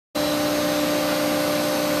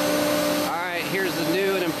here's the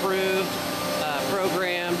new and improved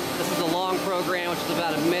program. This is the long program, which is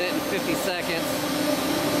about 1 minute and 50 seconds.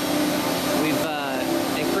 We've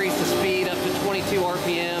increased the speed up to 22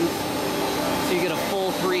 RPMs, so you get a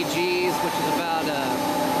full 3 Gs, which is about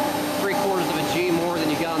 3/4 of a G more than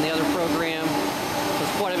you got on the other program. So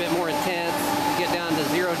it's quite a bit more intense. You get down to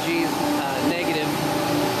 0 Gs negative,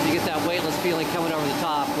 so you get that weightless feeling coming over the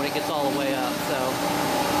top when it gets all the way up. So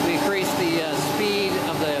we increased the speed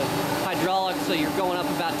of the hydraulic, so you're going up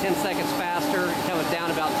about 10 seconds faster, coming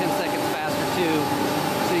down about 10 seconds faster too,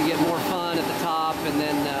 so you get more fun at the top and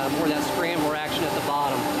then more of that scrambler action at the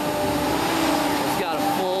bottom. It's got a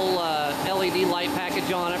full LED light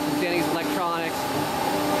package on it from Denny's Electronics,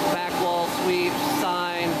 back wall sweep,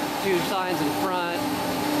 sign, 2 signs in front.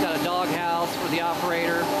 It's got a dog house for the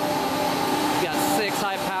operator. It's got 6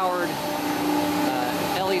 high-powered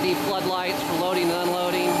LED floodlights for loading and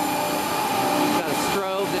unloading. It's got a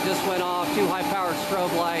strobe that just went off, 2 high-powered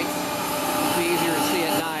strobe lights. It'll be easier to see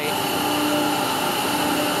at night.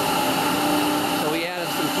 So we added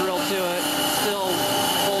some thrill to it. Still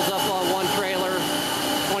pulls up on one trailer,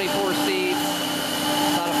 24 seats,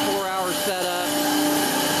 about a 4-hour setup,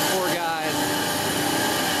 4 guys.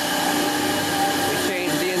 We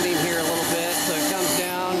changed the ending here a little bit so it comes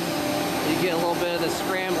down. You get a little bit of the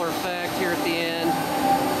scrambler effect here at the end.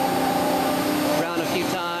 Round a few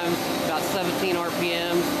times, about 17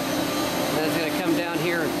 RPMs. And then it's going to come down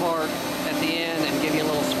here and park at the end and give you a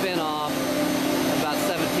little spin off, about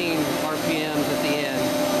 17 RPMs at the end,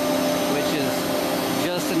 which is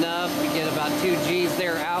just enough. You get about 2 Gs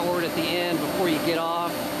there outward at the end before you get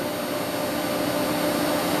off,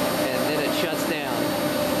 and then it shuts down.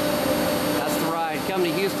 That's the ride. Come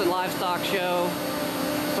to Houston Livestock Show.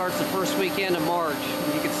 Starts the first weekend of March.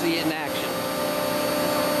 You can see it in action.